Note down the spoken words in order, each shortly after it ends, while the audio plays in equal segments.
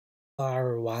Hello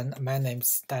everyone, my name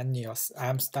is Daniel.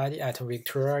 I'm studying at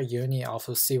Victoria Uni of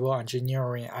Civil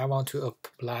Engineering. I want to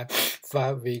apply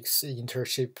 5 weeks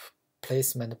internship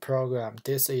placement program.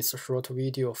 This is a short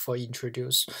video for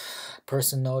introduce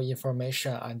personal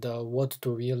information and what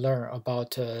do we learn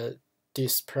about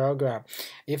this program.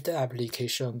 If the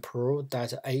application proves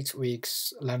that 8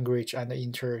 weeks language and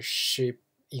internship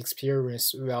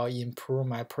experience will improve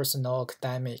my personal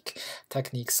academic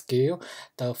technique skill.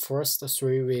 The first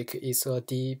 3 weeks is a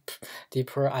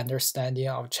deeper understanding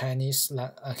of Chinese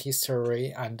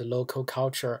history and local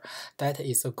culture. That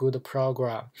is a good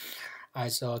program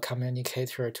as a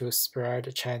communicator to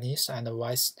spread Chinese and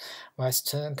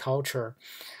Western culture.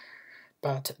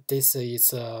 But this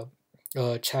is a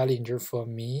challenge for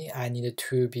me. I need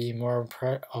to be more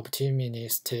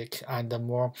optimistic and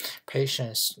more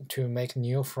patient to make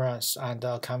new friends and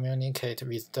communicate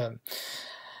with them.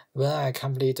 When I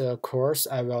complete the course,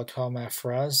 I will tell my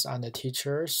friends and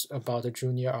teachers about the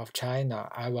Junior of China.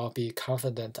 I will be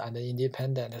confident and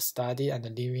independent, study and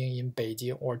living in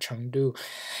Beijing or Chengdu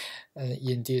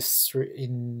in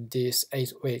these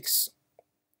 8 weeks.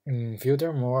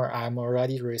 Furthermore, I'm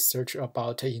already research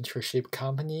about internship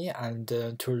company and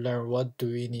to learn what do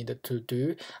we need to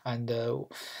do and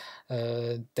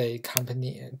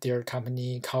their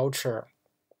company culture.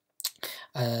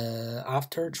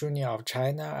 After Junior of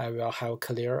China, I will have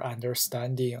clear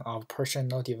understanding of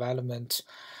personal development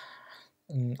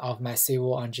of my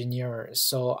civil engineer,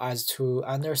 so as to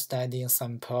understanding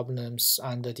some problems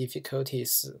and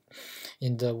difficulties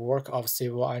in the work of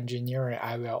civil engineering,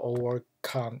 I will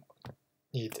overcome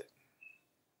it.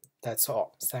 That's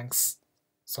all. Thanks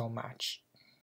so much.